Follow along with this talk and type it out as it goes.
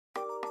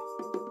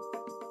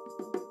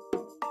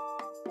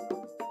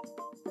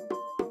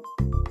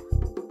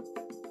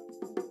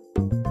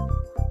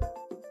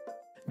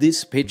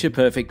This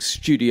picture-perfect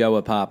studio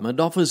apartment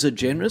offers a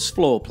generous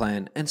floor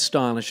plan and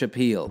stylish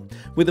appeal.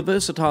 With a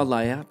versatile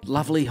layout,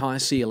 lovely high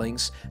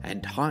ceilings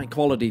and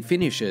high-quality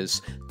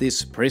finishes,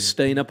 this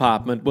pristine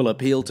apartment will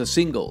appeal to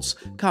singles,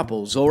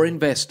 couples or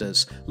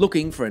investors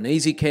looking for an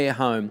easy care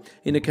home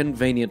in a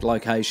convenient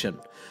location.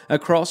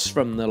 Across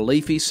from the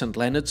leafy St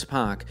Leonard's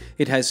Park,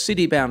 it has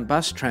city-bound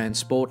bus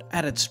transport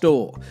at its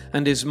door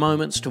and is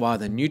moments to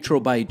either Neutral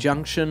Bay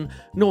Junction,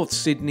 North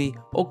Sydney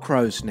or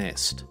Crow's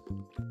Nest.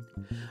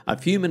 A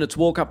few minutes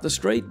walk up the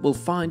street will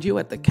find you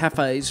at the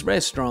cafes,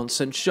 restaurants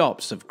and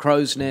shops of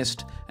Crow's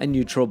Nest and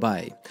Neutral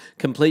Bay.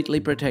 Completely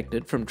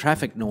protected from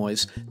traffic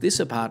noise, this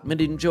apartment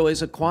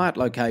enjoys a quiet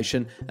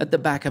location at the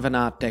back of an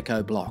Art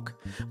Deco block.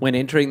 When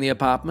entering the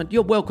apartment,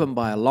 you're welcomed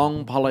by a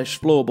long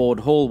polished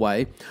floorboard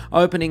hallway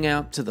opening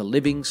out to the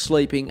living,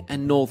 sleeping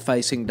and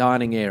north-facing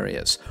dining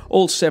areas,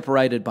 all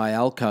separated by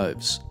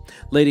alcoves.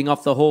 Leading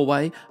off the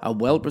hallway, a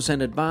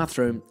well-presented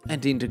bathroom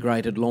and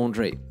integrated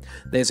laundry.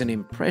 There's an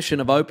impression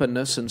of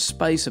openness and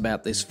space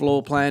about this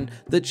floor plan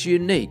that's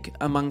unique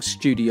among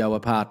studio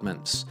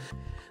apartments.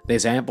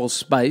 There's ample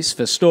space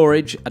for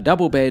storage, a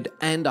double bed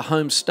and a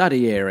home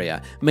study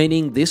area,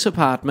 meaning this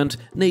apartment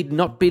need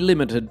not be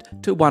limited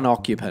to one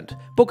occupant.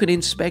 Book an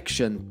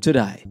inspection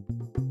today.